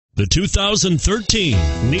The 2013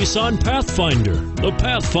 Nissan Pathfinder. The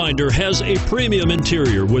Pathfinder has a premium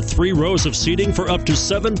interior with 3 rows of seating for up to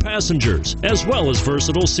 7 passengers, as well as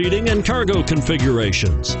versatile seating and cargo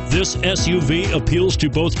configurations. This SUV appeals to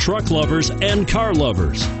both truck lovers and car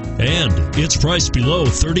lovers, and it's priced below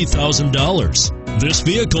 $30,000. This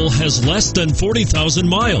vehicle has less than 40,000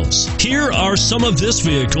 miles. Here are some of this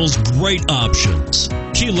vehicle's great options: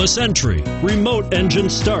 keyless entry, remote engine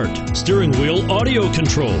start, steering wheel audio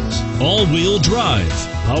controls, all-wheel drive,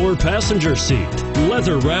 power passenger seat,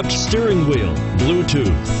 leather-wrapped steering wheel,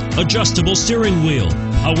 Bluetooth, adjustable steering wheel,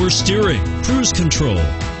 power steering, cruise control.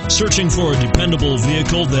 Searching for a dependable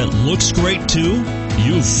vehicle that looks great too?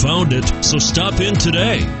 You've found it, so stop in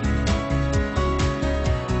today.